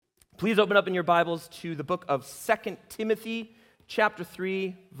Please open up in your Bibles to the book of 2 Timothy, chapter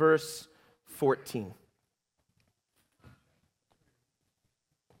 3, verse 14.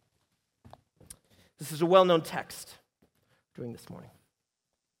 This is a well-known text during this morning.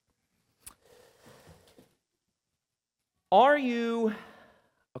 Are you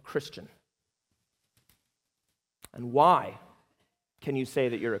a Christian? And why can you say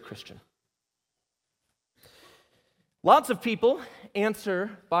that you're a Christian? Lots of people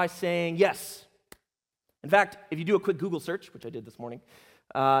answer by saying yes. In fact, if you do a quick Google search, which I did this morning,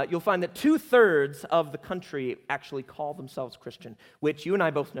 you'll find that 2/3 of the country actually call themselves Christian, which you and I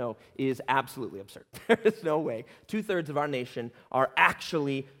both know is absolutely absurd. There is no way 2/3 of our nation are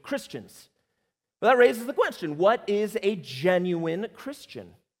actually Christians. Well, that raises the question, what is a genuine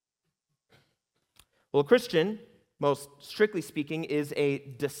Christian? Well, a Christian, most strictly speaking, is a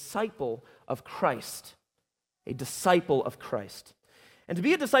disciple of Christ. A disciple of Christ. And to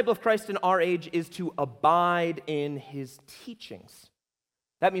be a disciple of Christ in our age is to abide in his teachings.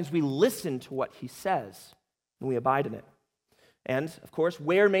 That means we listen to what he says and we abide in it. And, of course,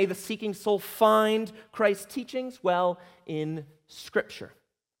 where may the seeking soul find Christ's teachings? Well, in Scripture.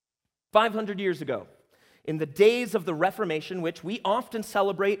 500 years ago, in the days of the Reformation, which we often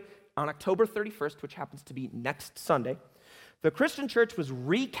celebrate on October 31st, which happens to be next Sunday, the Christian church was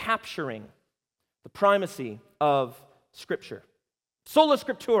recapturing the primacy of Scripture. Sola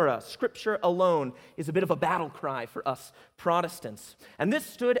Scriptura, Scripture alone, is a bit of a battle cry for us Protestants. And this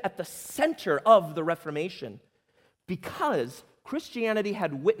stood at the center of the Reformation because Christianity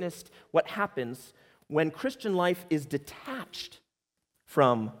had witnessed what happens when Christian life is detached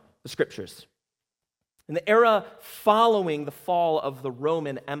from the Scriptures. In the era following the fall of the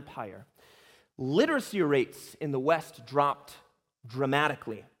Roman Empire, literacy rates in the West dropped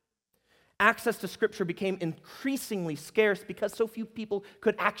dramatically. Access to Scripture became increasingly scarce because so few people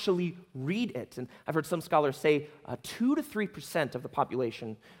could actually read it. And I've heard some scholars say 2 to 3% of the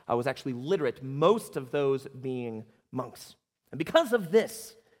population was actually literate, most of those being monks. And because of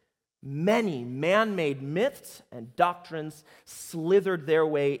this, many man-made myths and doctrines slithered their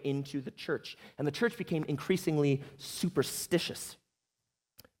way into the church, and the church became increasingly superstitious.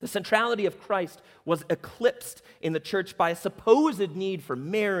 The centrality of Christ was eclipsed in the church by a supposed need for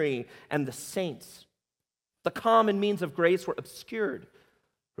Mary and the saints. The common means of grace were obscured,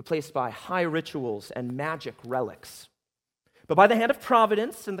 replaced by high rituals and magic relics. But by the hand of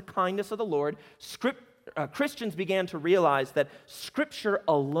providence and the kindness of the Lord, Christians began to realize that Scripture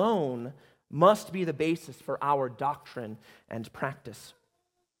alone must be the basis for our doctrine and practice.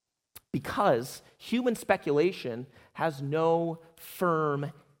 Because human speculation has no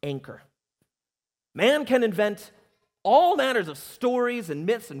firm anchor. Man can invent all manners of stories and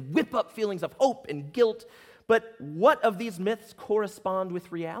myths and whip up feelings of hope and guilt, but what of these myths correspond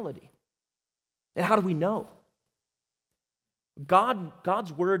with reality? And how do we know?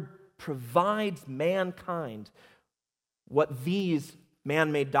 God's word provides mankind what these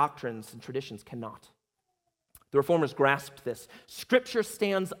man-made doctrines and traditions cannot. The Reformers grasped this. Scripture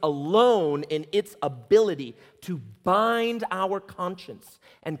stands alone in its ability to bind our conscience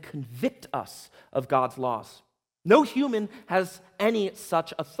and convict us of God's laws. No human has any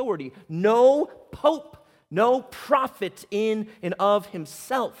such authority. No pope, no prophet in and of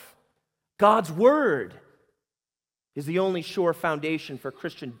himself. God's word is the only sure foundation for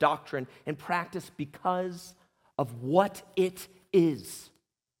Christian doctrine and practice because of what it is,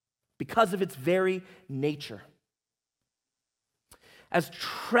 because of its very nature. As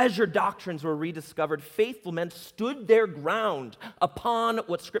treasure doctrines were rediscovered, faithful men stood their ground upon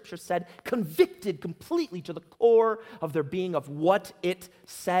what Scripture said, convicted completely to the core of their being of what it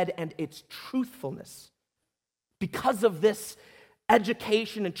said and its truthfulness. Because of this,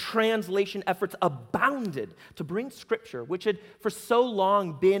 education and translation efforts abounded to bring Scripture, which had for so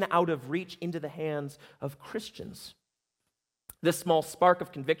long been out of reach, into the hands of Christians. This small spark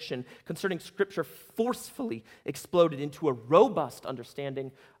of conviction concerning Scripture forcefully exploded into a robust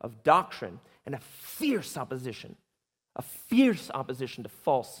understanding of doctrine and a fierce opposition to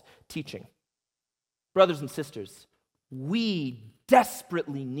false teaching. Brothers and sisters, we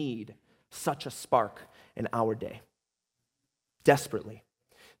desperately need such a spark in our day. Desperately.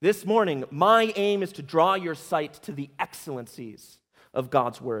 This morning, my aim is to draw your sight to the excellencies of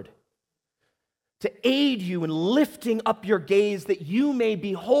God's Word, to aid you in lifting up your gaze that you may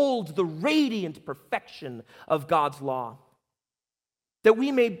behold the radiant perfection of God's law, that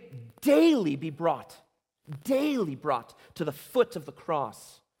we may daily be brought to the foot of the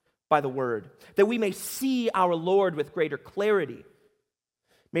cross by the Word, that we may see our Lord with greater clarity,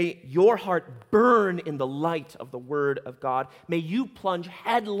 May your heart burn in the light of the Word of God. May you plunge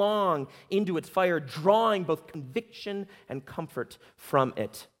headlong into its fire, drawing both conviction and comfort from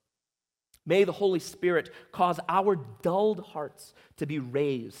it. May the Holy Spirit cause our dulled hearts to be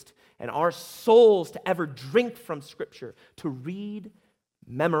raised and our souls to ever drink from Scripture, to read,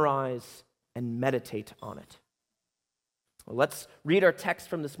 memorize, and meditate on it. Well, let's read our text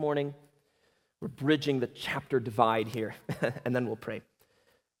from this morning. We're bridging the chapter divide here, and then we'll pray.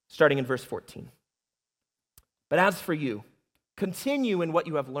 Starting in verse 14. But as for you, continue in what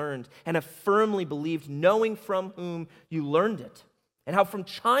you have learned and have firmly believed, knowing from whom you learned it, and how from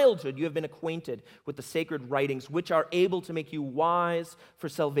childhood you have been acquainted with the sacred writings, which are able to make you wise for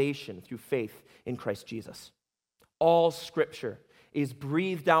salvation through faith in Christ Jesus. All Scripture is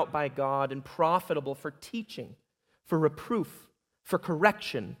breathed out by God and profitable for teaching, for reproof, for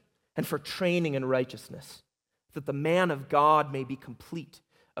correction, and for training in righteousness, that the man of God may be complete,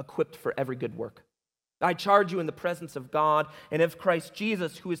 equipped for every good work. I charge you in the presence of God and of Christ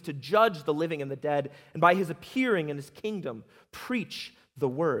Jesus, who is to judge the living and the dead, and by his appearing in his kingdom, preach the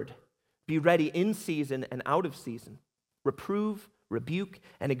word. Be ready in season and out of season. Reprove, rebuke,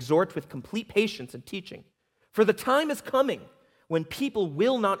 and exhort with complete patience and teaching. For the time is coming when people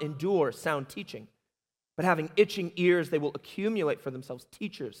will not endure sound teaching, but having itching ears, they will accumulate for themselves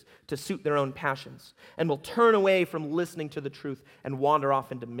teachers to suit their own passions, and will turn away from listening to the truth and wander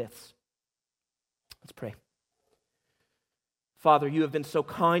off into myths. Let's pray. Father, you have been so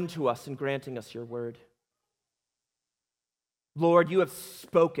kind to us in granting us your word. Lord, you have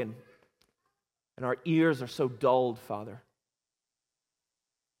spoken, and our ears are so dulled, Father.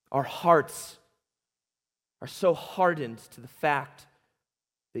 Our hearts are so hardened to the fact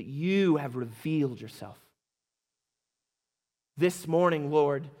that you have revealed yourself. This morning,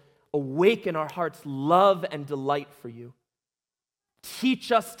 Lord, awaken our hearts' love and delight for you.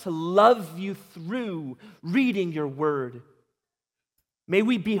 Teach us to love you through reading your word. May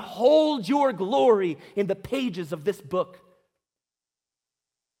we behold your glory in the pages of this book.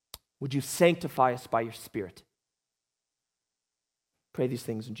 Would you sanctify us by your Spirit? Pray these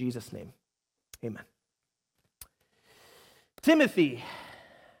things in Jesus' name. Amen. Timothy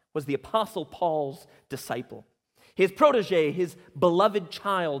was the Apostle Paul's disciple, his protege, his beloved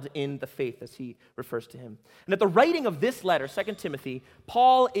child in the faith, as he refers to him. And at the writing of this letter, 2 Timothy,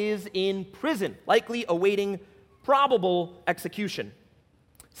 Paul is in prison, likely awaiting probable execution.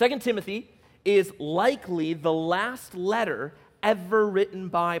 2 Timothy is likely the last letter ever written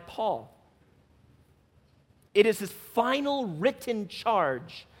by Paul. It is his final written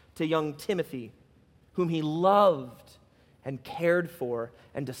charge to young Timothy, whom he loved and cared for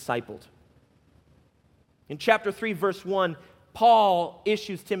and discipled. In chapter 3, verse 1, Paul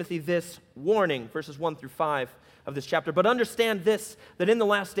issues Timothy this warning, verses 1 through 5 of this chapter. But understand this, that in the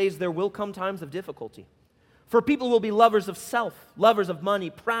last days there will come times of difficulty. For people will be lovers of self, lovers of money,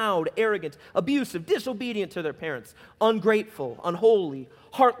 proud, arrogant, abusive, disobedient to their parents, ungrateful, unholy,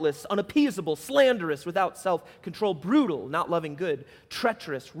 heartless, unappeasable, slanderous, without self-control, brutal, not loving good,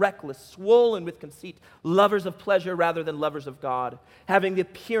 treacherous, reckless, swollen with conceit, lovers of pleasure rather than lovers of God, having the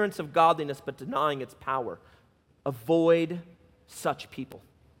appearance of godliness but denying its power. Avoid such people.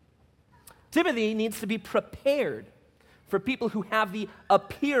 Timothy needs to be prepared for people who have the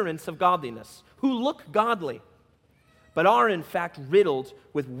appearance of godliness, who look godly, but are in fact riddled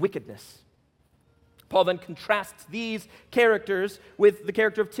with wickedness. Paul then contrasts these characters with the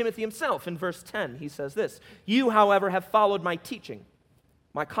character of Timothy himself. In verse 10, he says this: "You, however, have followed my teaching,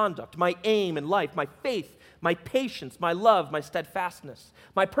 my conduct, my aim in life, my faith, my patience, my love, my steadfastness,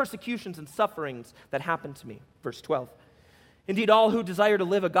 my persecutions and sufferings that happened to me." Verse 12, "Indeed, all who desire to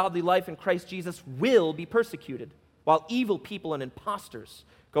live a godly life in Christ Jesus will be persecuted, while evil people and impostors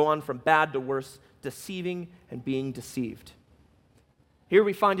go on from bad to worse, deceiving and being deceived." Here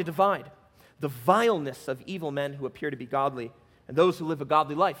we find a divide: the vileness of evil men who appear to be godly and those who live a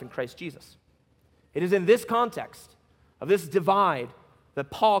godly life in Christ Jesus. It is in this context of this divide that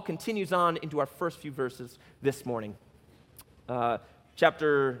Paul continues on into our first few verses this morning.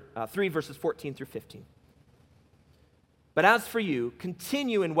 Chapter 3, verses 14 through 15. "But as for you,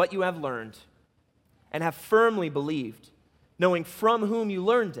 continue in what you have learned and have firmly believed, knowing from whom you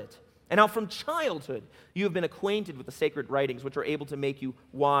learned it, and how from childhood you have been acquainted with the sacred writings, which are able to make you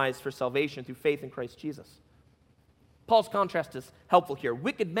wise for salvation through faith in Christ Jesus." Paul's contrast is helpful here.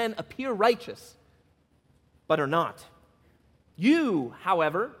 Wicked men appear righteous, but are not. You,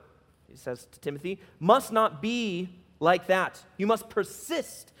 however, he says to Timothy, must not be like that. You must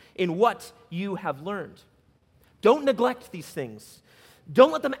persist in what you have learned. Don't neglect these things,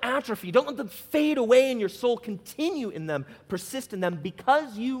 Don't let them atrophy. Don't let them fade away in your soul. Continue in them, persist in them,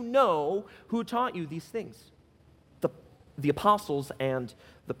 because you know who taught you these things, the apostles and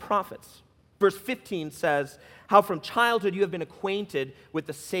the prophets. Verse 15 says, how from childhood you have been acquainted with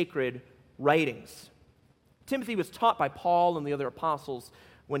the sacred writings. Timothy was taught by Paul and the other apostles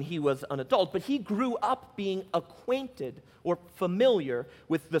when he was an adult, but he grew up being acquainted or familiar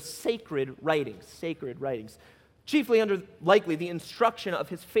with the sacred writings, chiefly under, likely, the instruction of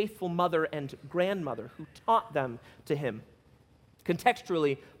his faithful mother and grandmother who taught them to him.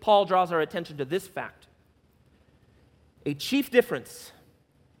 Contextually, Paul draws our attention to this fact. A chief difference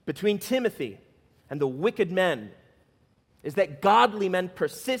between Timothy and the wicked men is that godly men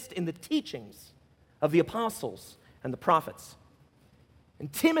persist in the teachings of the apostles and the prophets.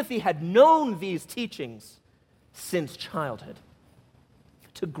 And Timothy had known these teachings since childhood.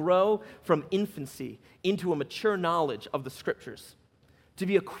 To grow from infancy into a mature knowledge of the Scriptures, to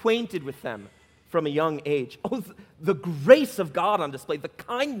be acquainted with them from a young age. Oh, the grace of God on display, the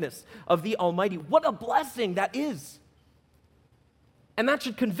kindness of the Almighty. What a blessing that is. And that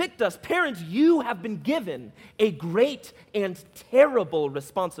should convict us. Parents, you have been given a great and terrible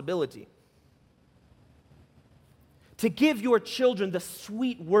responsibility. To give your children the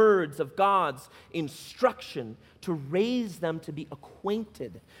sweet words of God's instruction, to raise them to be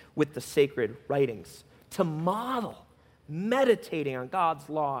acquainted with the sacred writings, to model meditating on God's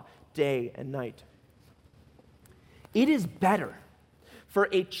law day and night. It is better for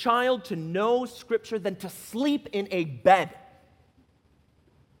a child to know Scripture than to sleep in a bed.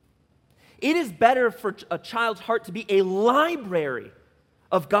 It is better for a child's heart to be a library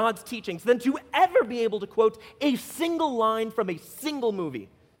of God's teachings than to ever be able to quote a single line from a single movie.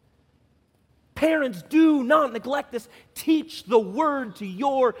 Parents, do not neglect this. Teach the Word to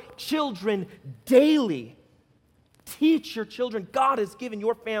your children daily. Teach your children. God has given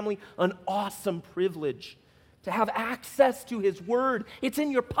your family an awesome privilege to have access to His Word. It's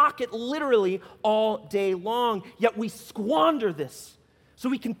in your pocket literally all day long, yet we squander this so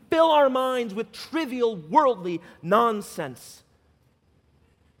we can fill our minds with trivial, worldly nonsense.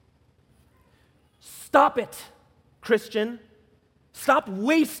 Stop it, Christian. Stop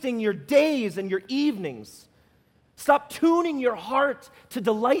wasting your days and your evenings. Stop tuning your heart to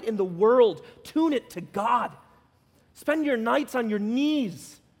delight in the world. Tune it to God. Spend your nights on your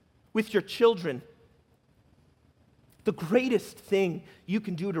knees with your children. The greatest thing you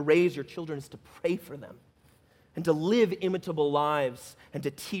can do to raise your children is to pray for them and to live imitable lives and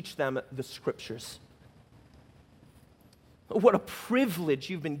to teach them the Scriptures. What a privilege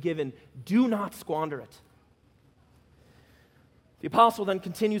you've been given. Do not squander it. The apostle then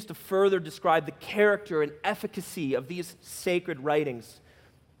continues to further describe the character and efficacy of these sacred writings.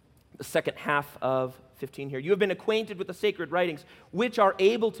 The second half of 15 here. You have been acquainted with the sacred writings, which are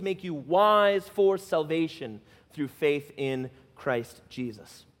able to make you wise for salvation through faith in Christ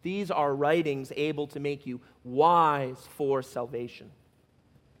Jesus. These are writings able to make you wise for salvation.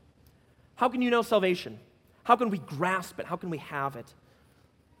 How can you know salvation? How can we grasp it? How can we have it?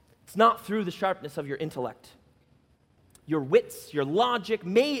 It's not through the sharpness of your intellect. Your wits, your logic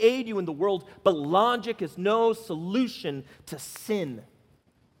may aid you in the world, but logic is no solution to sin.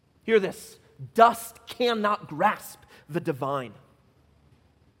 Hear this. Dust cannot grasp the divine.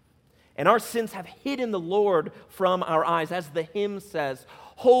 And our sins have hidden the Lord from our eyes. As the hymn says,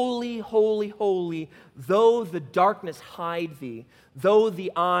 holy, holy, holy, though the darkness hide thee, though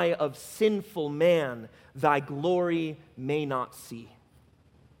the eye of sinful man thy glory may not see.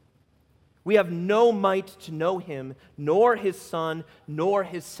 We have no might to know him, nor his Son, nor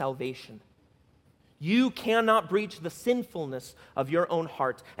his salvation. You cannot breach the sinfulness of your own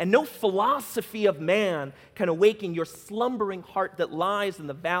heart, and no philosophy of man can awaken your slumbering heart that lies in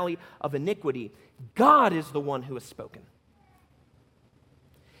the valley of iniquity. God is the one who has spoken.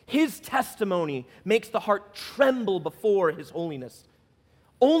 His testimony makes the heart tremble before his holiness.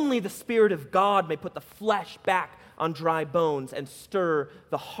 Only the Spirit of God may put the flesh back on dry bones and stir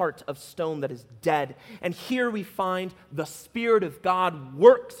the heart of stone that is dead. And here we find the Spirit of God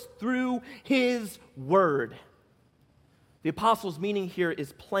works through His Word. The apostle's meaning here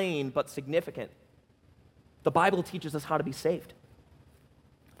is plain but significant. The Bible teaches us how to be saved.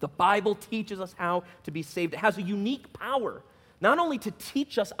 The Bible teaches us how to be saved. It has a unique power, not only to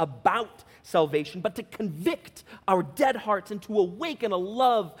teach us about salvation, but to convict our dead hearts and to awaken a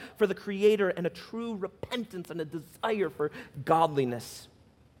love for the Creator and a true repentance and a desire for godliness.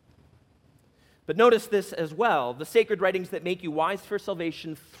 But notice this as well, the sacred writings that make you wise for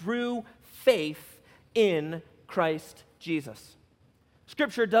salvation through faith in Christ Jesus.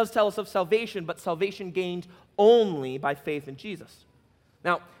 Scripture does tell us of salvation, but salvation gained only by faith in Jesus.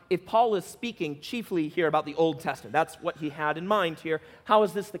 Now, if Paul is speaking chiefly here about the Old Testament, that's what he had in mind here, how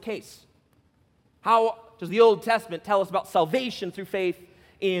is this the case? How does the Old Testament tell us about salvation through faith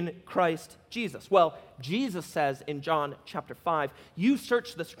in Christ Jesus? Well, Jesus says in John chapter 5, you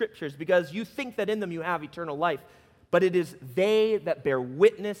search the Scriptures because you think that in them you have eternal life, but it is they that bear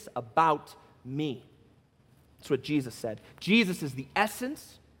witness about me. That's what Jesus said. Jesus is the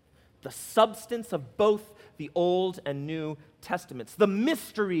essence, the substance of both the Old and New Testaments. The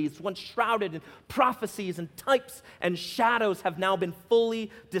mysteries once shrouded in prophecies and types and shadows have now been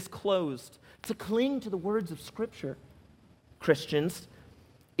fully disclosed. To cling to the words of Scripture, Christians,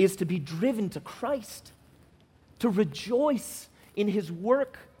 is to be driven to Christ, to rejoice in His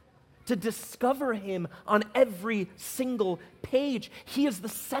work, to discover Him on every single page. He is the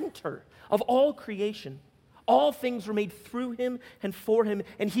center of all creation. All things were made through Him and for Him,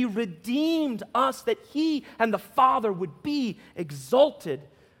 and He redeemed us that He and the Father would be exalted.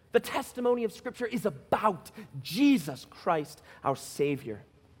 The testimony of Scripture is about Jesus Christ, our Savior.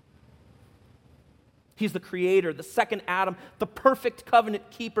 He's the creator, the second Adam, the perfect covenant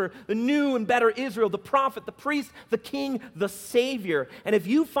keeper, the new and better Israel, the prophet, the priest, the king, the Savior. And if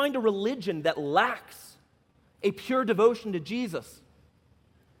you find a religion that lacks a pure devotion to Jesus,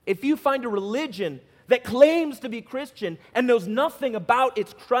 if you find a religion that claims to be Christian and knows nothing about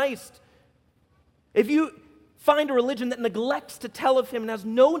its Christ, if you find a religion that neglects to tell of Him and has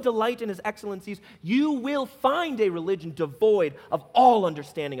no delight in His excellencies, you will find a religion devoid of all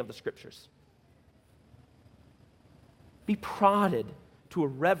understanding of the Scriptures. Be prodded to a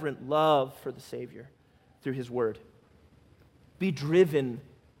reverent love for the Savior through His Word. Be driven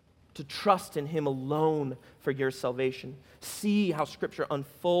to trust in Him alone for your salvation. See how Scripture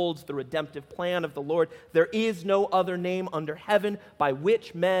unfolds the redemptive plan of the Lord. There is no other name under heaven by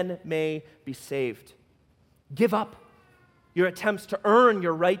which men may be saved. Give up your attempts to earn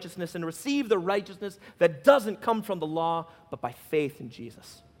your righteousness and receive the righteousness that doesn't come from the law, but by faith in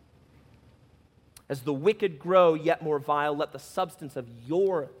Jesus. As the wicked grow yet more vile, let the substance of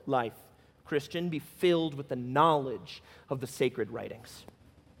your life, Christian, be filled with the knowledge of the sacred writings.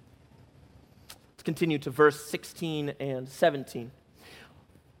 Let's continue to verse 16 and 17.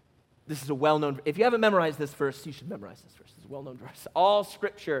 This is a well-known, if you haven't memorized this verse, you should memorize this verse. It's a well-known verse. All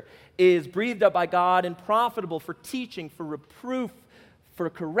Scripture is breathed out by God and profitable for teaching, for reproof, for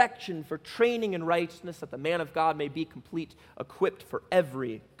correction, for training in righteousness, that the man of God may be complete, equipped for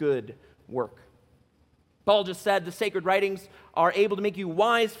every good work. Paul just said the sacred writings are able to make you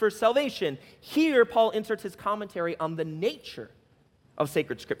wise for salvation. Here, Paul inserts his commentary on the nature of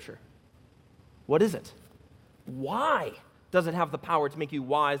sacred Scripture. What is it? Why does it have the power to make you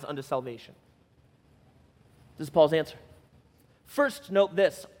wise unto salvation? This is Paul's answer. First, note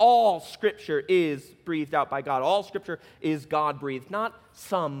this: all Scripture is breathed out by God. All Scripture is God-breathed, not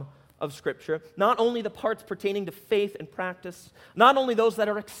some of Scripture, not only the parts pertaining to faith and practice, not only those that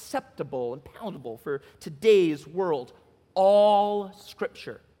are acceptable and palatable for today's world. All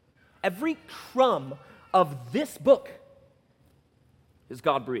Scripture, every crumb of this book is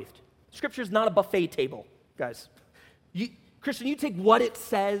God-breathed. Scripture is not a buffet table, guys. Christian, you take what it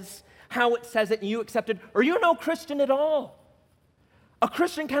says, how it says it, and you accept it, or you're no Christian at all. A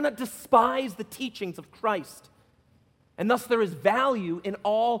Christian cannot despise the teachings of Christ. And thus there is value in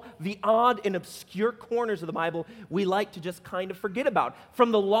all the odd and obscure corners of the Bible we like to just kind of forget about.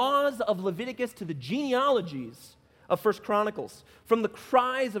 From the laws of Leviticus to the genealogies of 1 Chronicles, from the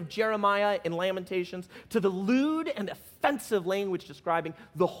cries of Jeremiah in Lamentations to the lewd and offensive language describing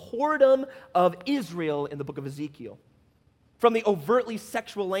the whoredom of Israel in the book of Ezekiel, from the overtly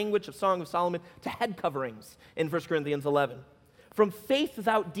sexual language of Song of Solomon to head coverings in 1 Corinthians 11. From faith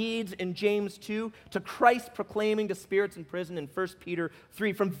without deeds in James 2 to Christ proclaiming to spirits in prison in 1 Peter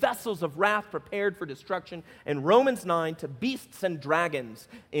 3. From vessels of wrath prepared for destruction in Romans 9 to beasts and dragons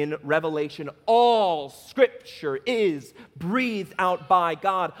in Revelation. All Scripture is breathed out by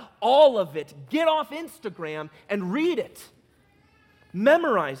God. All of it. Get off Instagram and read it.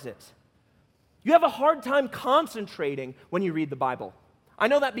 Memorize it. You have a hard time concentrating when you read the Bible. I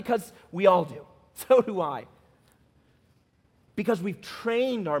know that because we all do. So do I. Because we've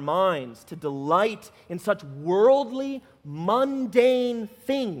trained our minds to delight in such worldly, mundane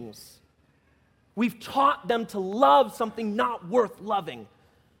things. We've taught them to love something not worth loving.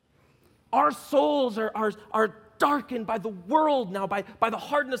 Our souls are darkened by the world now, by the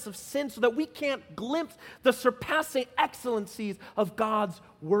hardness of sin, so that we can't glimpse the surpassing excellencies of God's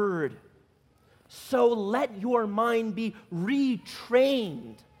Word. So let your mind be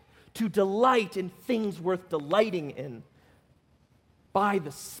retrained to delight in things worth delighting in by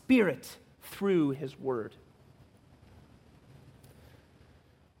the Spirit through His Word.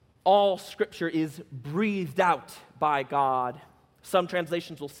 All Scripture is breathed out by God. Some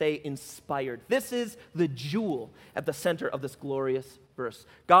translations will say inspired. This is the jewel at the center of this glorious verse.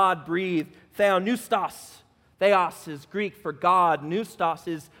 God breathed, theopneustos. Theos is Greek for God. Pneustos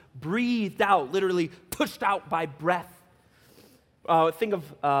is breathed out, literally pushed out by breath. Think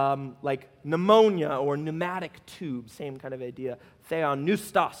of like pneumonia or pneumatic tube, same kind of idea.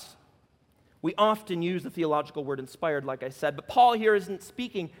 Theopneustos. We often use the theological word inspired, like I said, but Paul here isn't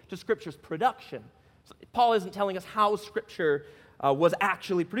speaking to Scripture's production. Paul isn't telling us how Scripture was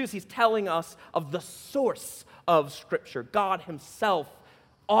actually produced. He's telling us of the source of Scripture. God himself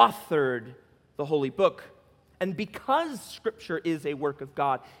authored the holy book. And because Scripture is a work of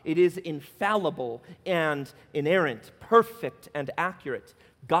God, it is infallible and inerrant, perfect and accurate.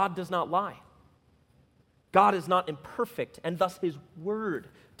 God does not lie. God is not imperfect, and thus his word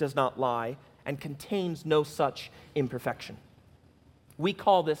does not lie and contains no such imperfection. We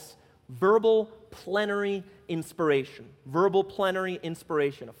call this verbal plenary inspiration. Verbal plenary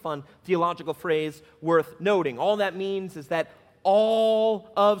inspiration, a fun theological phrase worth noting. All that means is that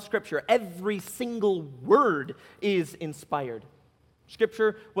all of Scripture, every single word is inspired.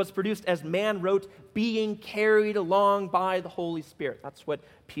 Scripture was produced as man wrote, being carried along by the Holy Spirit. That's what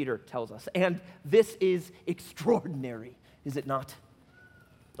Peter tells us. And this is extraordinary, is it not?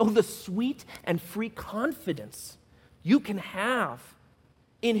 Oh, the sweet and free confidence you can have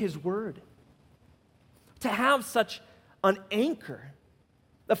in his word. To have such an anchor,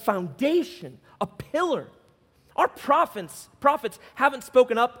 a foundation, a pillar. Our prophets haven't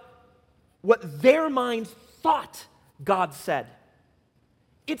spoken up what their minds thought God said.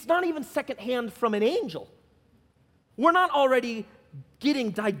 It's not even secondhand from an angel. We're not already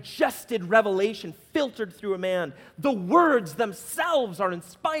getting digested revelation filtered through a man. The words themselves are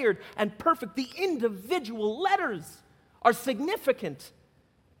inspired and perfect. The individual letters are significant.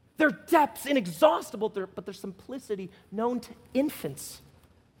 Their depths inexhaustible, but their simplicity known to infants.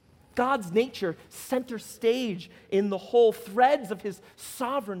 God's nature center stage in the whole, threads of his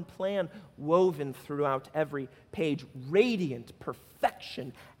sovereign plan woven throughout every page, radiant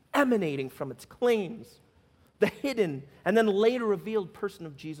perfection emanating from its claims, the hidden and then later revealed person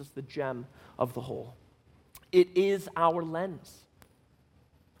of Jesus, the gem of the whole. It is our lens,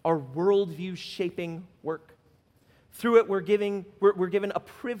 our worldview shaping work. Through it, we're given a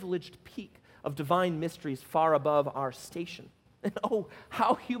privileged peek of divine mysteries far above our station. And oh,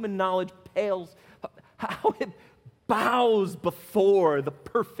 how human knowledge pales, how it bows before the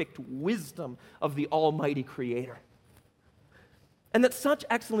perfect wisdom of the Almighty Creator. And that such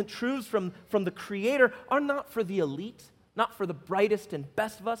excellent truths from the Creator are not for the elite, not for the brightest and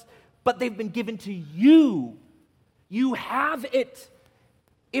best of us, but they've been given to you. You have it.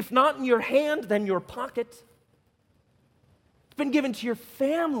 If not in your hand, then your pocket. It's been given to your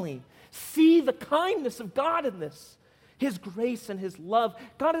family. See the kindness of God in this. His grace and his love.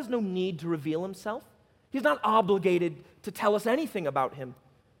 God has no need to reveal himself. He's not obligated to tell us anything about him.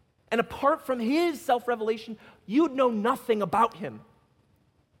 And apart from his self-revelation, you'd know nothing about him.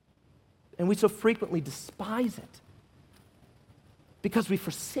 And we so frequently despise it because we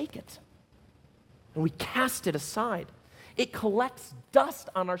forsake it and we cast it aside. It collects dust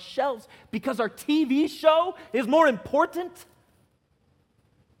on our shelves because our TV show is more important.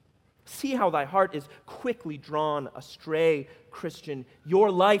 See how thy heart is quickly drawn astray, Christian. Your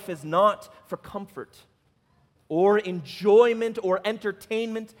life is not for comfort or enjoyment or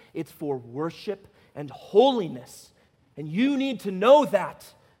entertainment. It's for worship and holiness. And you need to know that.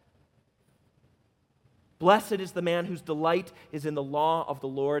 Blessed is the man whose delight is in the law of the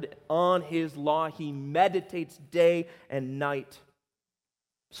Lord. On his law he meditates day and night.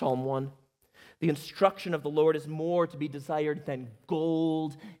 Psalm 1. The instruction of the Lord is more to be desired than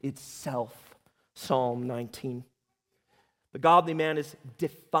gold itself. Psalm 19. The godly man is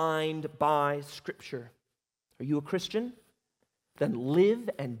defined by Scripture. Are you a Christian? Then live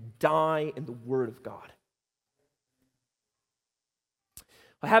and die in the Word of God.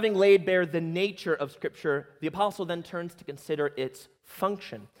 Having laid bare the nature of Scripture, the apostle then turns to consider its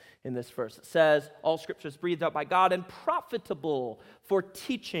function in this verse. It says, all Scripture is breathed out by God and profitable for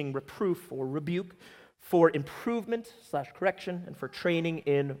teaching, reproof, or rebuke, for improvement/correction, and for training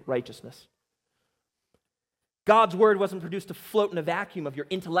in righteousness. God's word wasn't produced to float in a vacuum of your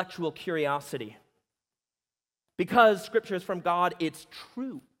intellectual curiosity. Because Scripture is from God, it's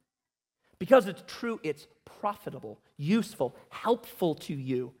true. Because it's true, it's profitable, useful, helpful to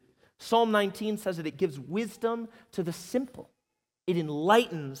you. Psalm 19 says that it gives wisdom to the simple. It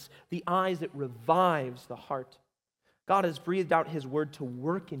enlightens the eyes. It revives the heart. God has breathed out his word to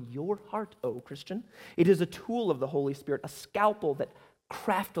work in your heart, O Christian. It is a tool of the Holy Spirit, a scalpel that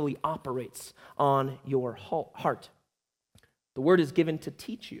craftily operates on your heart. The word is given to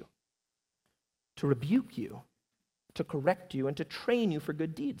teach you, to rebuke you, to correct you, and to train you for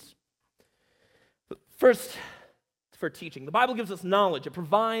good deeds. First, for teaching. The Bible gives us knowledge. It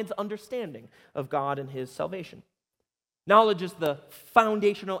provides understanding of God and his salvation. Knowledge is the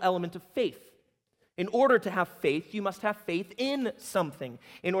foundational element of faith. In order to have faith, you must have faith in something.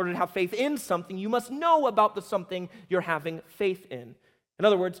 In order to have faith in something, you must know about the something you're having faith in. In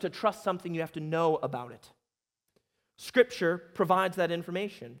other words, to trust something, you have to know about it. Scripture provides that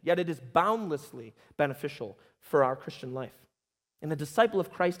information, yet it is boundlessly beneficial for our Christian life. And the disciple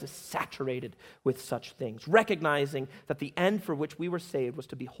of Christ is saturated with such things, recognizing that the end for which we were saved was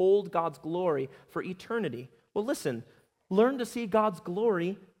to behold God's glory for eternity. Well, listen, learn to see God's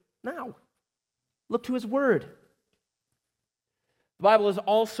glory now. Look to his word. The Bible is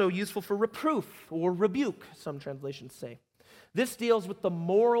also useful for reproof or rebuke, some translations say. This deals with the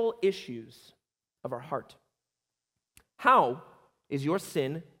moral issues of our heart. How is your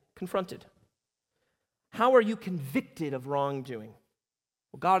sin confronted? How are you convicted of wrongdoing?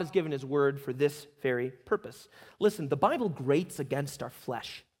 Well, God has given his word for this very purpose. Listen, the Bible grates against our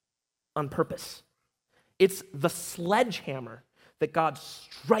flesh on purpose. It's the sledgehammer that God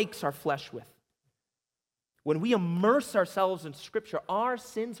strikes our flesh with. When we immerse ourselves in Scripture, our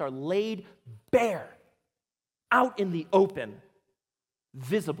sins are laid bare, out in the open,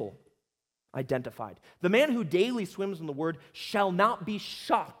 visible, identified. The man who daily swims in the Word shall not be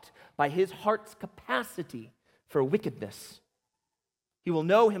shocked by his heart's capacity for wickedness. He will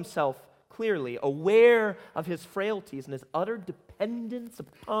know himself clearly, aware of his frailties and his utter dependence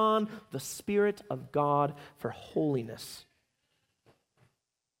upon the Spirit of God for holiness.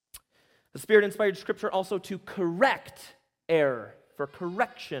 The Spirit inspired Scripture also to correct error, for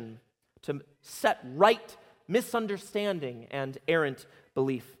correction, to set right misunderstanding and errant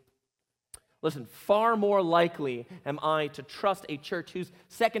belief. Listen, far more likely am I to trust a church whose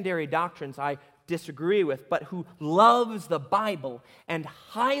secondary doctrines I disagree with, but who loves the Bible and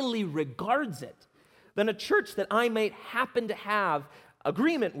highly regards it, than a church that I may happen to have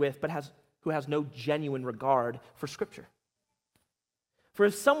agreement with, but who has no genuine regard for Scripture. For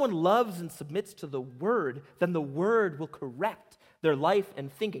if someone loves and submits to the Word, then the Word will correct their life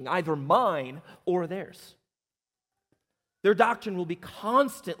and thinking, either mine or theirs. Their doctrine will be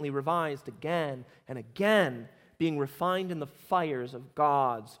constantly revised again and again, being refined in the fires of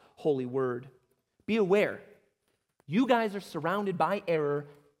God's holy word. Be aware, you guys are surrounded by error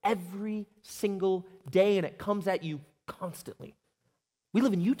every single day, and it comes at you constantly. We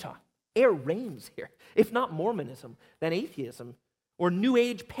live in Utah. Error reigns here. If not Mormonism, then atheism, or New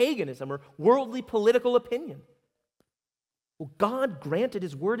Age paganism, or worldly political opinion. Well, God granted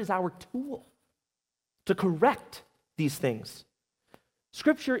his word as our tool to correct these things.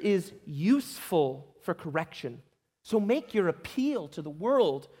 Scripture is useful for correction, so make your appeal to the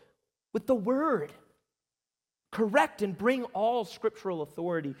world with the word. Correct and bring all scriptural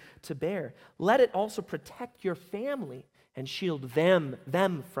authority to bear. Let it also protect your family and shield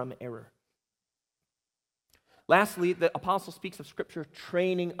them from error. Lastly, the apostle speaks of Scripture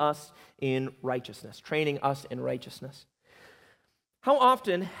training us in righteousness. How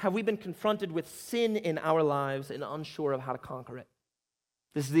often have we been confronted with sin in our lives and unsure of how to conquer it?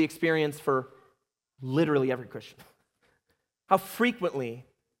 This is the experience for literally every Christian. How frequently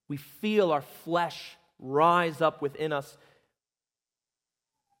we feel our flesh rise up within us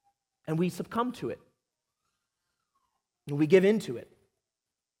and we succumb to it. And we give in to it.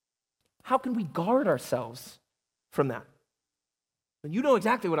 How can we guard ourselves from that? And you know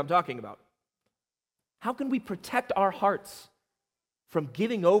exactly what I'm talking about. How can we protect our hearts from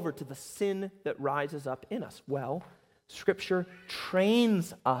giving over to the sin that rises up in us? Well, Scripture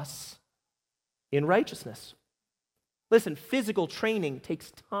trains us in righteousness. Listen, physical training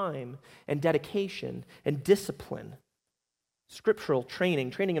takes time and dedication and discipline. Scriptural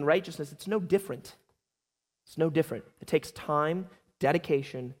training in righteousness, it's no different. It's no different. It takes time,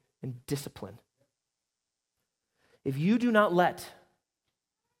 dedication, and discipline. If you do not let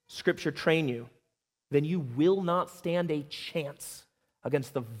Scripture train you, then you will not stand a chance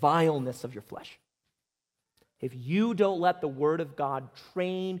against the vileness of your flesh. If you don't let the Word of God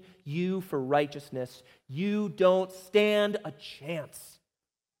train you for righteousness, you don't stand a chance.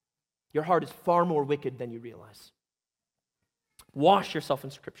 Your heart is far more wicked than you realize. Wash yourself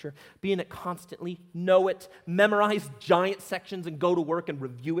in Scripture. Be in it constantly. Know it. Memorize giant sections and go to work and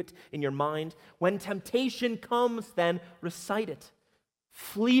review it in your mind. When temptation comes, then recite it.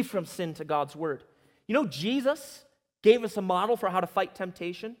 Flee from sin to God's Word. You know, Jesus gave us a model for how to fight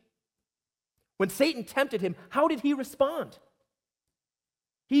temptation. When Satan tempted him, how did he respond?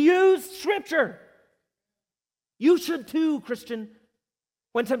 He used Scripture. You should too, Christian.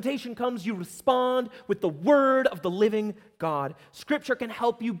 When temptation comes, you respond with the word of the living God. Scripture can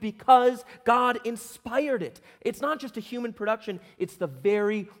help you because God inspired it. It's not just a human production, it's the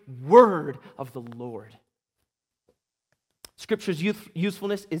very word of the Lord. Scripture's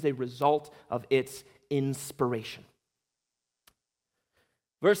usefulness is a result of its inspiration.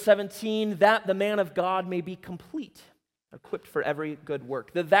 Verse 17, that the man of God may be complete, equipped for every good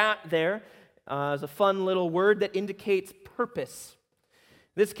work. The that there is a fun little word that indicates purpose.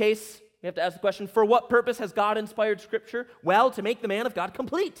 In this case, we have to ask the question, for what purpose has God inspired Scripture? Well, to make the man of God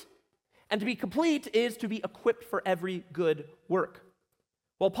complete. And to be complete is to be equipped for every good work.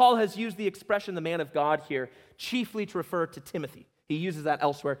 Well, Paul has used the expression the man of God here chiefly to refer to Timothy. He uses that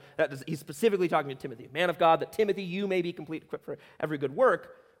elsewhere. He's specifically talking to Timothy. Man of God, that Timothy, you may be complete, equipped for every good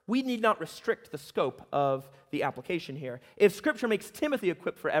work. We need not restrict the scope of the application here. If Scripture makes Timothy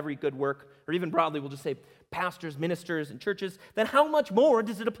equipped for every good work, or even broadly, we'll just say pastors, ministers, and churches, then how much more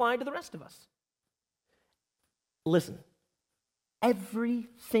does it apply to the rest of us? Listen,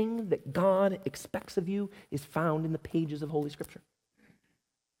 everything that God expects of you is found in the pages of Holy Scripture.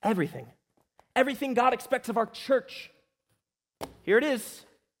 Everything. Everything God expects of our church. Here it is.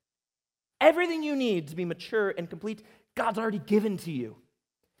 Everything you need to be mature and complete, God's already given to you.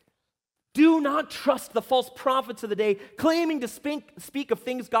 Do not trust the false prophets of the day, claiming to speak of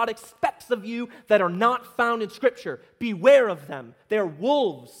things God expects of you that are not found in Scripture. Beware of them. They are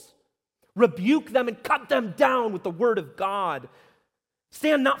wolves. Rebuke them and cut them down with the word of God.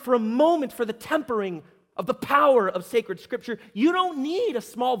 Stand not for a moment for the tempering of the power of sacred Scripture. You don't need a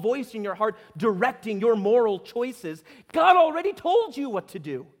small voice in your heart directing your moral choices. God already told you what to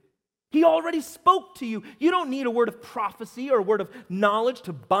do. He already spoke to you. You don't need a word of prophecy or a word of knowledge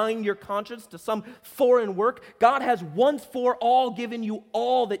to bind your conscience to some foreign work. God has once for all given you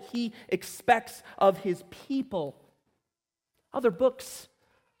all that He expects of His people. Other books,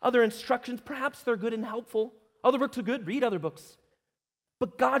 other instructions, perhaps they're good and helpful. Other books are good, read other books.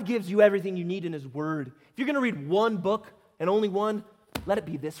 But God gives you everything you need in His Word. If you're going to read one book and only one, let it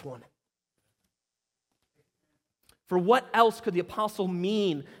be this one. For what else could the apostle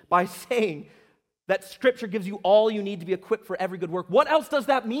mean by saying that Scripture gives you all you need to be equipped for every good work? What else does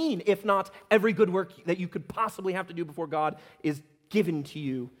that mean if not every good work that you could possibly have to do before God is given to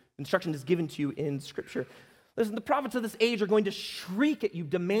you? Instruction is given to you in Scripture. Listen, the prophets of this age are going to shriek at you,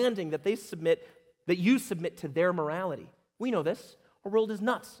 demanding that you submit to their morality. We know this. Our world is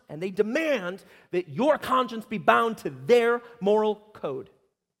nuts, and they demand that your conscience be bound to their moral code.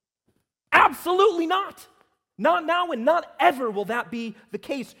 Absolutely not. Not now and not ever will that be the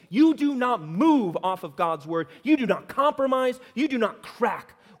case. You do not move off of God's word. You do not compromise. You do not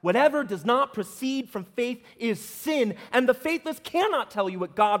crack. Whatever does not proceed from faith is sin, and the faithless cannot tell you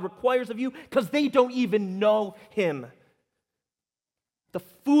what God requires of you because they don't even know Him. The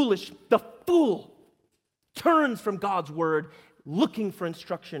fool turns from God's word looking for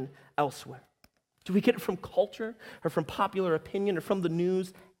instruction elsewhere. Do we get it from culture or from popular opinion or from the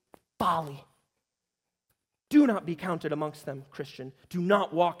news? Folly. Do not be counted amongst them, Christian. Do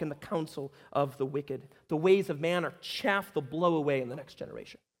not walk in the counsel of the wicked. The ways of man are chaff they'll blow away in the next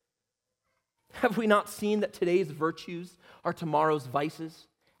generation. Have we not seen that today's virtues are tomorrow's vices,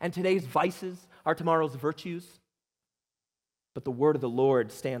 and today's vices are tomorrow's virtues? But the word of the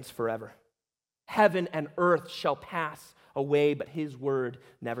Lord stands forever. Heaven and earth shall pass away, but His word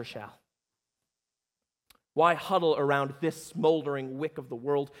never shall. Why huddle around this smoldering wick of the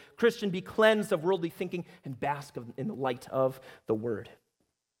world? Christian, be cleansed of worldly thinking and bask in the light of the Word.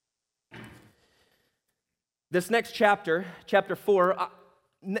 This next chapter, chapter 4,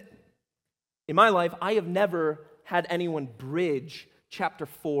 in my life, I have never had anyone bridge chapter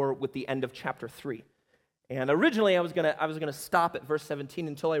 4 with the end of chapter 3. And originally, I was gonna stop at verse 17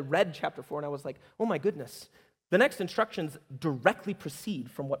 until I read chapter 4, and I was like, oh my goodness. The next instructions directly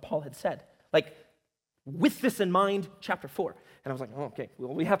proceed from what Paul had said. Like, with this in mind, chapter 4. And I was like, oh, okay,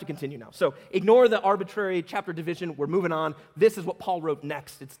 well, we have to continue now. So ignore the arbitrary chapter division. We're moving on. This is what Paul wrote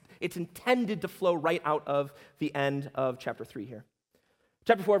next. It's intended to flow right out of the end of chapter 3 here.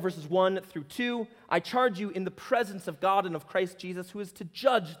 Chapter 4, verses 1 through 2. I charge you in the presence of God and of Christ Jesus, who is to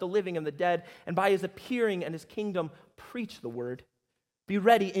judge the living and the dead, and by His appearing and His kingdom, preach the word. Be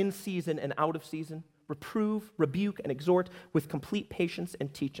ready in season and out of season. Reprove, rebuke, and exhort with complete patience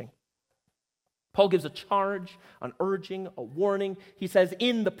and teaching. Paul gives a charge, an urging, a warning. He says,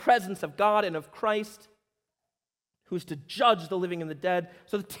 in the presence of God and of Christ, who is to judge the living and the dead.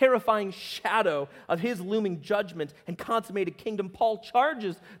 So the terrifying shadow of His looming judgment and consummated kingdom, Paul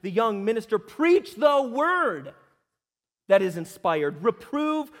charges the young minister, preach the word. that is inspired.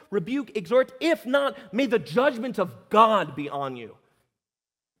 Reprove, rebuke, exhort. If not, may the judgment of God be on you.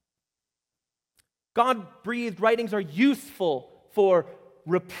 God-breathed writings are useful for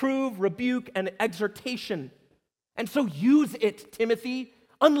reprove, rebuke, and exhortation. And so use it, Timothy.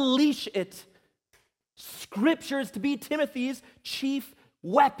 Unleash it. Scripture is to be Timothy's chief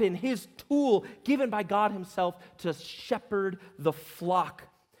weapon, his tool, given by God himself to shepherd the flock.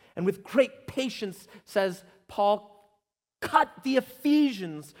 And with great patience, says Paul, cut the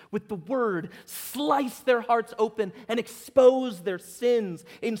Ephesians with the word, slice their hearts open, and expose their sins.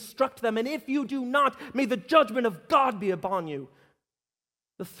 Instruct them, and if you do not, may the judgment of God be upon you.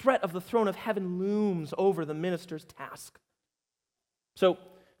 The threat of the throne of heaven looms over the minister's task. So,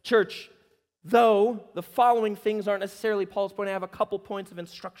 church, though the following things aren't necessarily Paul's point, I have a couple points of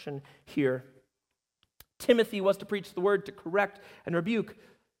instruction here. Timothy was to preach the word, to correct and rebuke.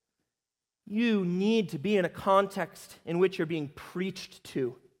 You need to be in a context in which you're being preached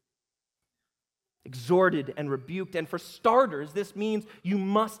to, exhorted and rebuked. And for starters, this means you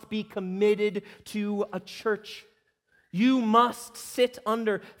must be committed to a church. You must sit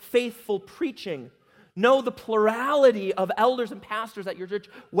under faithful preaching. Know the plurality of elders and pastors at your church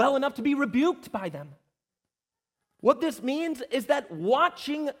well enough to be rebuked by them. What this means is that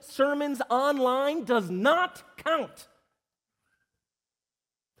watching sermons online does not count.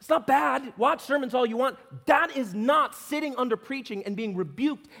 It's not bad. Watch sermons all you want. That is not sitting under preaching and being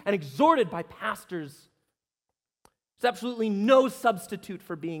rebuked and exhorted by pastors. There's absolutely no substitute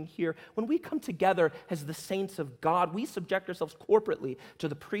for being here. When we come together as the saints of God, we subject ourselves corporately to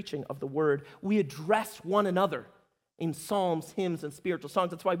the preaching of the word. We address one another in psalms, hymns, and spiritual songs.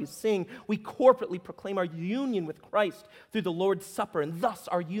 That's why we sing. We corporately proclaim our union with Christ through the Lord's Supper, and thus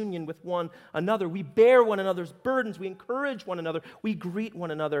our union with one another. We bear one another's burdens. We encourage one another. We greet one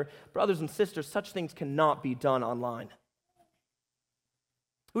another. Brothers and sisters, such things cannot be done online.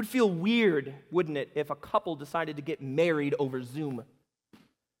 It would feel weird, wouldn't it, if a couple decided to get married over Zoom?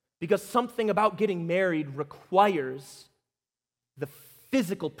 Because something about getting married requires the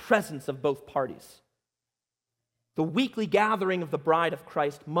physical presence of both parties. The weekly gathering of the bride of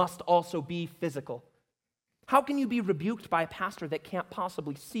Christ must also be physical. How can you be rebuked by a pastor that can't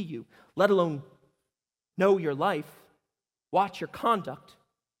possibly see you, let alone know your life, watch your conduct,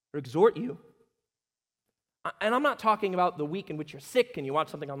 or exhort you? And I'm not talking about the week in which you're sick and you watch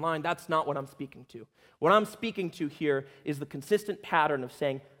something online. That's not what I'm speaking to. What I'm speaking to here is the consistent pattern of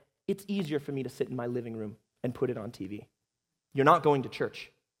saying, it's easier for me to sit in my living room and put it on TV. You're not going to church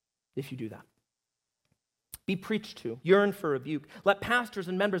if you do that. Be preached to. Yearn for rebuke. Let pastors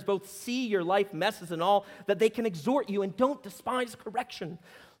and members both see your life messes and all, that they can exhort you, and don't despise correction.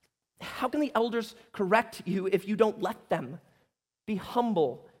 How can the elders correct you if you don't let them? Be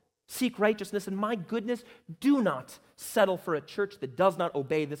humble. Seek righteousness, and my goodness, do not settle for a church that does not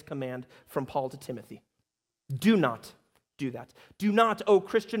obey this command from Paul to Timothy. Do not do that. Do not, O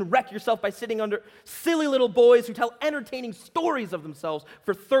Christian, wreck yourself by sitting under silly little boys who tell entertaining stories of themselves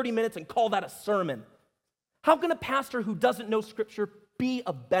for 30 minutes and call that a sermon. How can a pastor who doesn't know Scripture be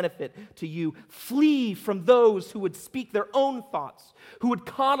a benefit to you? Flee from those who would speak their own thoughts, who would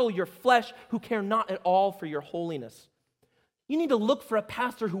coddle your flesh, who care not at all for your holiness. You need to look for a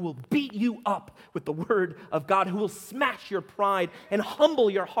pastor who will beat you up with the word of God, who will smash your pride and humble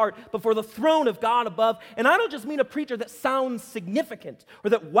your heart before the throne of God above. And I don't just mean a preacher that sounds significant or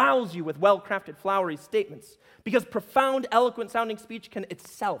that wows you with well-crafted, flowery statements, because profound, eloquent-sounding speech can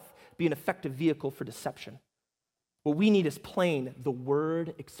itself be an effective vehicle for deception. What we need is plain, the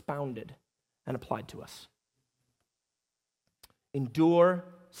word expounded and applied to us. Endure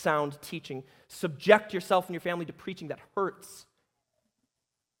sound teaching. Subject yourself and your family to preaching that hurts.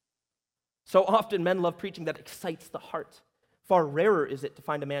 So often men love preaching that excites the heart. Far rarer is it to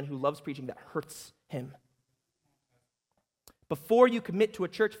find a man who loves preaching that hurts him. Before you commit to a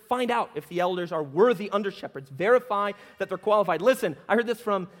church, find out if the elders are worthy under-shepherds. Verify that they're qualified. Listen, I heard this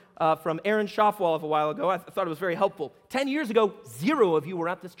from Aaron Schaffwald a while ago. I thought it was very helpful. 10 years ago, 0 of you were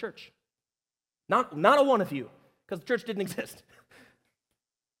at this church. Not a one of you, because the church didn't exist.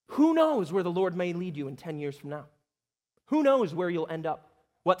 Who knows where the Lord may lead you in 10 years from now? Who knows where you'll end up?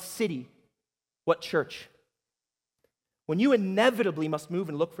 What city? What church? When you inevitably must move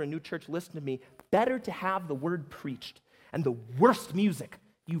and look for a new church, listen to me, better to have the word preached and the worst music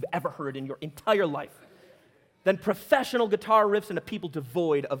you've ever heard in your entire life than professional guitar riffs and a people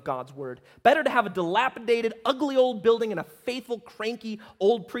devoid of God's word. Better to have a dilapidated, ugly old building and a faithful, cranky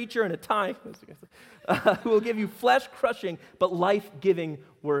old preacher in a tie who will give you flesh-crushing but life-giving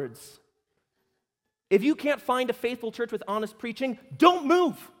words. If you can't find a faithful church with honest preaching, don't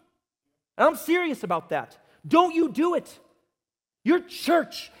move. And I'm serious about that. Don't you do it. Your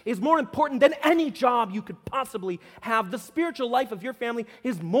church is more important than any job you could possibly have. The spiritual life of your family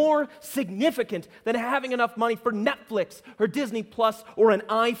is more significant than having enough money for Netflix or Disney Plus or an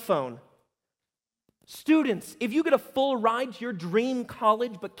iPhone. Students, if you get a full ride to your dream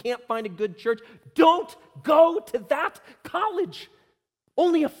college but can't find a good church, don't go to that college.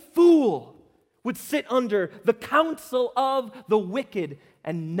 Only a fool would sit under the counsel of the wicked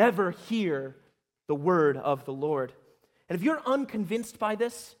and never hear the word of the Lord. And if you're unconvinced by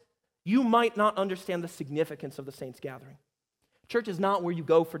this, you might not understand the significance of the saints' gathering. Church is not where you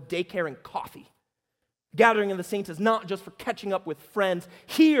go for daycare and coffee. Gathering of the saints is not just for catching up with friends.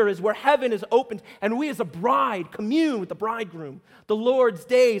 Here is where heaven is opened, and we as a bride commune with the bridegroom. The Lord's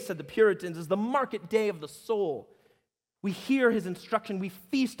day, said the Puritans, is the market day of the soul. We hear his instruction. We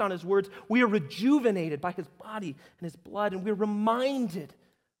feast on his words. We are rejuvenated by his body and his blood, and we're reminded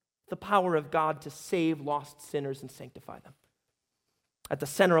the power of God to save lost sinners and sanctify them. At the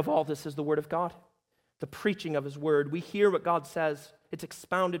center of all this is the word of God, the preaching of his word. We hear what God says. It's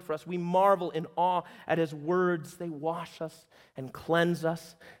expounded for us. We marvel in awe at his words. They wash us and cleanse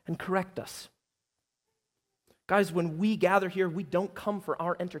us and correct us. Guys, when we gather here, we don't come for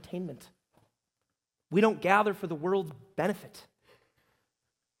our entertainment. We don't gather for the world's benefit.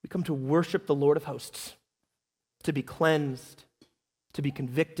 We come to worship the Lord of hosts, to be cleansed, to be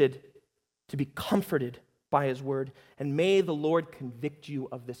convicted, to be comforted by his word. And may the Lord convict you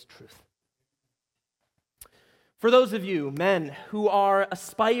of this truth. For those of you, men, who are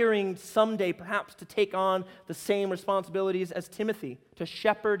aspiring someday perhaps to take on the same responsibilities as Timothy, to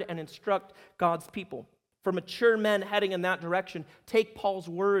shepherd and instruct God's people, for mature men heading in that direction, take Paul's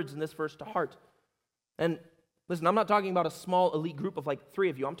words in this verse to heart. And listen, I'm not talking about a small elite group of like 3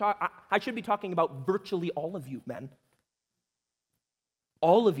 of you. I should be talking about virtually all of you, men.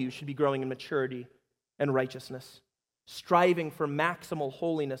 All of you should be growing in maturity and righteousness, striving for maximal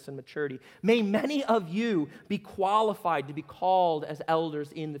holiness and maturity. May many of you be qualified to be called as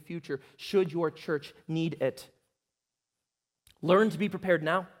elders in the future, should your church need it. Learn to be prepared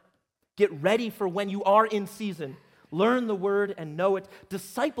now. Get ready for when you are in season. Learn the word and know it.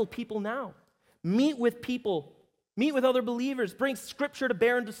 Disciple people now. Meet with people. Meet with other believers. Bring Scripture to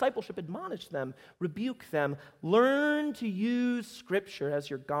bear in discipleship. Admonish them. Rebuke them. Learn to use Scripture as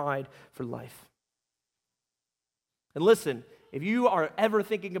your guide for life. And listen, if you are ever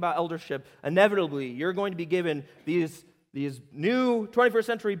thinking about eldership, inevitably you're going to be given these new 21st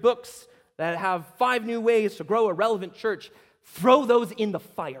century books that have 5 new ways to grow a relevant church. Throw those in the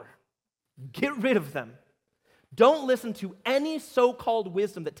fire. Get rid of them. Don't listen to any so-called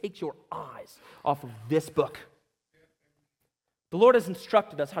wisdom that takes your eyes off of this book. The Lord has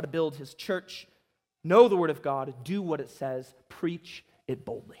instructed us how to build his church, know the word of God, do what it says, preach it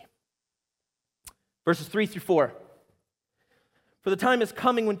boldly. Verses 3 through 4. For the time is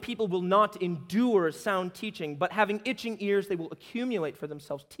coming when people will not endure sound teaching, but having itching ears, they will accumulate for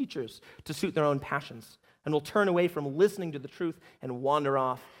themselves teachers to suit their own passions, and will turn away from listening to the truth and wander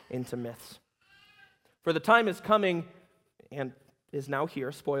off into myths. For the time is coming, and is now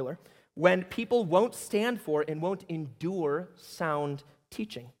here, spoiler, when people won't stand for and won't endure sound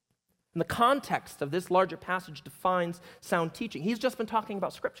teaching. And the context of this larger passage defines sound teaching. He's just been talking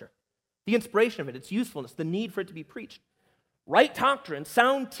about Scripture, the inspiration of it, its usefulness, the need for it to be preached. Right doctrine,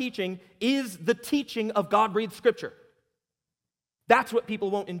 sound teaching, is the teaching of God-breathed Scripture. That's what people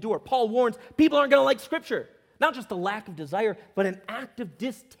won't endure. Paul warns people aren't going to like Scripture. Not just a lack of desire, but an active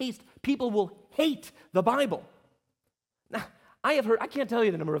distaste. People will hate the Bible. Now, I can't tell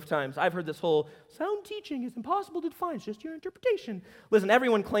you the number of times I've heard this whole sound teaching is impossible to define, it's just your interpretation. Listen,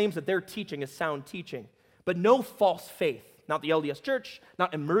 everyone claims that their teaching is sound teaching, but no false faith. Not the LDS Church,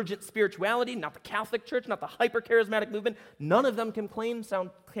 not emergent spirituality, not the Catholic Church, not the hyper-charismatic movement. None of them can claim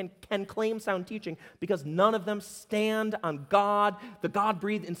sound teaching because none of them stand on God, the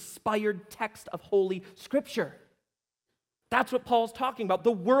God-breathed, inspired text of Holy Scripture. That's what Paul's talking about.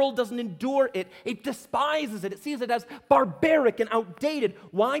 The world doesn't endure it. It despises it. It sees it as barbaric and outdated.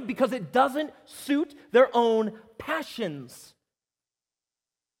 Why? Because it doesn't suit their own passions.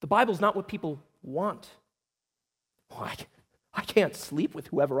 The Bible's not what people want. Why? I can't sleep with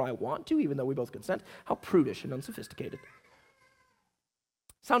whoever I want to, even though we both consent. How prudish and unsophisticated.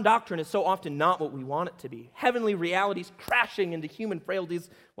 Sound doctrine is so often not what we want it to be. Heavenly realities crashing into human frailties.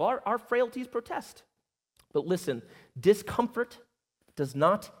 Well, our frailties protest. But listen, discomfort does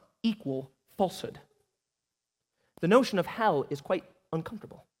not equal falsehood. The notion of hell is quite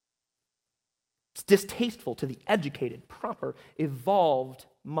uncomfortable. It's distasteful to the educated, proper, evolved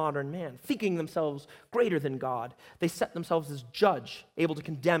modern man, thinking themselves greater than God. They set themselves as judge, able to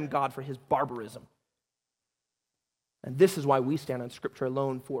condemn God for his barbarism. And this is why we stand on Scripture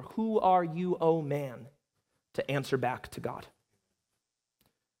alone, for who are you, O man, to answer back to God?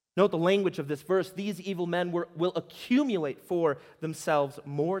 Note the language of this verse. These evil men will accumulate for themselves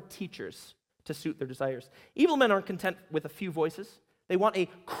more teachers to suit their desires. Evil men aren't content with a few voices. They want a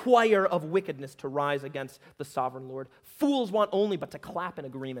choir of wickedness to rise against the sovereign Lord. Fools want only but to clap in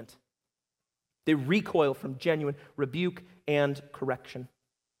agreement. They recoil from genuine rebuke and correction.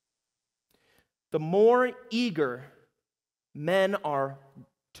 The more eager men are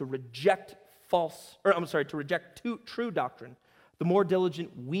to reject true doctrine, the more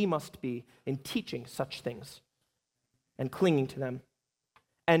diligent we must be in teaching such things and clinging to them.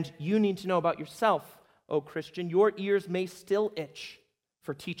 And you need to know about yourself, O Christian, your ears may still itch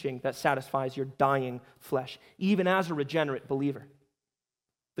for teaching that satisfies your dying flesh, even as a regenerate believer.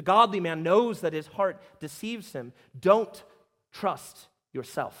 The godly man knows that his heart deceives him. Don't trust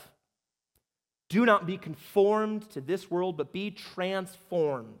yourself. Do not be conformed to this world, but be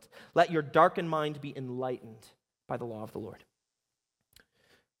transformed. Let your darkened mind be enlightened by the law of the Lord.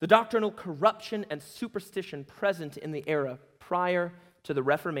 The doctrinal corruption and superstition present in the era prior to the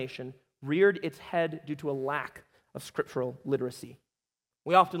Reformation reared its head due to a lack of scriptural literacy.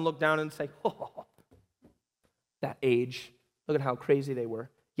 We often look down and say, oh, that age, look at how crazy they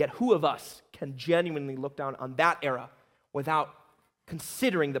were. Yet who of us can genuinely look down on that era without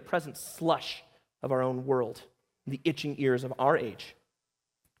considering the present slush of our own world, the itching ears of our age?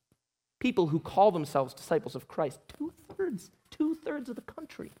 People who call themselves disciples of Christ, two-thirds of the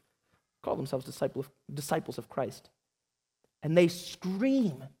country call themselves disciples of Christ. And they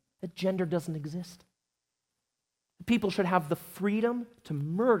scream that gender doesn't exist. People should have the freedom to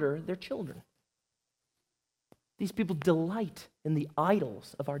murder their children. These people delight in the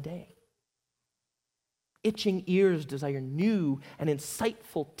idols of our day. Itching ears desire new and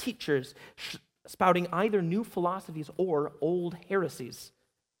insightful teachers spouting either new philosophies or old heresies.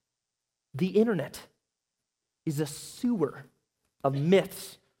 The internet is a sewer of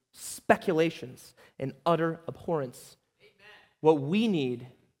myths, speculations, and utter abhorrence. Amen. What we need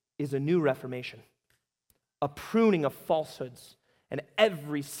is a new reformation, a pruning of falsehoods, and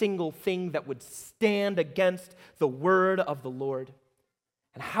every single thing that would stand against the word of the Lord.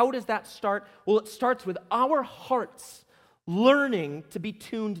 And how does that start? Well, it starts with our hearts learning to be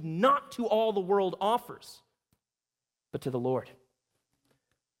tuned not to all the world offers, but to the Lord.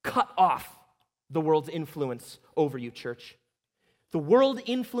 Cut off the world's influence over you, church. The world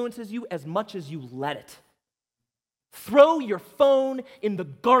influences you as much as you let it. Throw your phone in the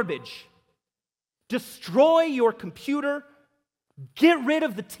garbage. Destroy your computer. Get rid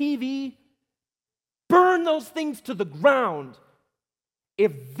of the TV. Burn those things to the ground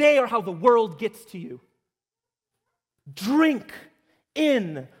if they are how the world gets to you. Drink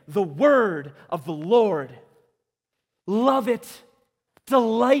in the word of the Lord. Love it.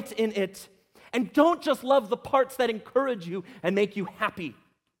 Delight in it. And don't just love the parts that encourage you and make you happy.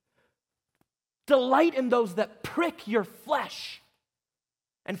 Delight in those that prick your flesh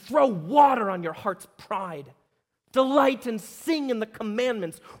and throw water on your heart's pride. Delight and sing in the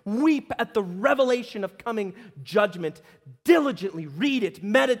commandments. Weep at the revelation of coming judgment. Diligently read it,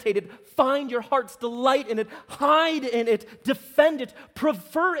 meditate it, find your heart's delight in it, hide in it, defend it,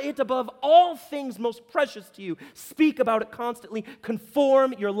 prefer it above all things most precious to you. Speak about it constantly.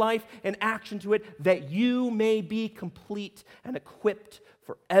 Conform your life and action to it, that you may be complete and equipped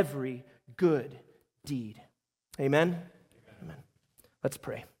for every good deed. Amen? Amen. Let's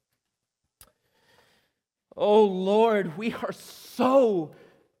pray. Oh Lord, we are so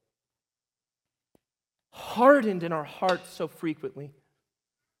hardened in our hearts so frequently.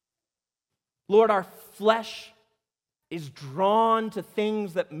 Lord, our flesh is drawn to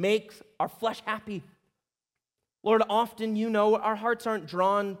things that makes our flesh happy. Lord, often, our hearts aren't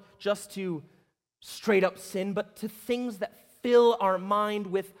drawn just to straight up sin, but to things that fill our mind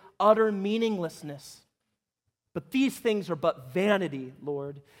with utter meaninglessness. But these things are but vanity,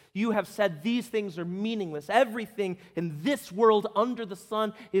 Lord. You have said these things are meaningless. Everything in this world under the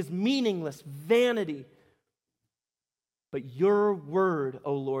sun is meaningless, vanity. But your word,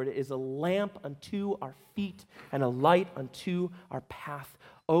 O Lord, is a lamp unto our feet and a light unto our path.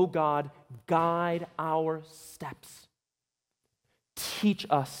 O God, guide our steps. Teach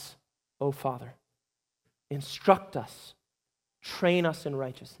us, O Father. Instruct us. Train us in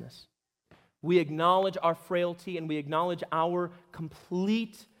righteousness. We acknowledge our frailty and we acknowledge our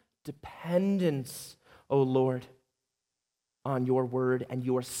complete dependence, O Lord, on your word and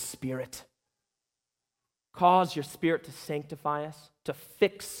your Spirit. Cause your Spirit to sanctify us, to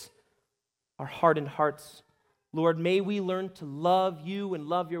fix our hardened hearts. Lord, may we learn to love you and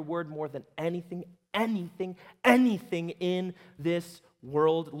love your word more than anything anything in this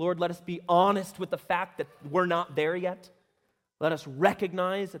world. Lord, let us be honest with the fact that we're not there yet. Let us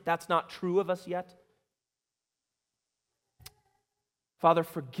recognize that that's not true of us yet. Father,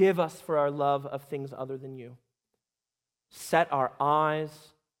 forgive us for our love of things other than you. Set our eyes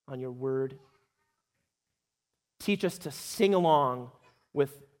on your word. Teach us to sing along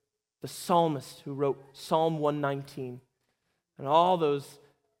with the psalmist who wrote Psalm 119 and all those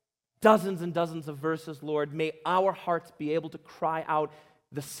dozens and dozens of verses, Lord. May our hearts be able to cry out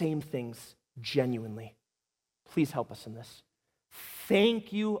the same things genuinely. Please help us in this.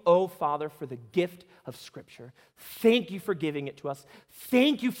 Thank you, oh Father, for the gift of Scripture. Thank you for giving it to us.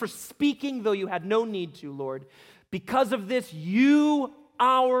 Thank you for speaking, though you had no need to, Lord. Because of this, you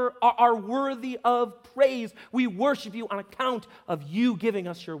are worthy of praise. We worship you on account of you giving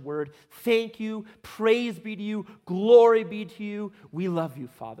us your word. Thank you. Praise be to you. Glory be to you. We love you,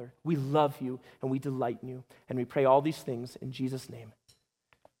 Father. We love you, and we delight in you. And we pray all these things in Jesus' name.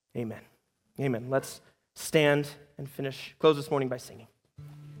 Amen. Amen. Let's stand and close this morning by singing.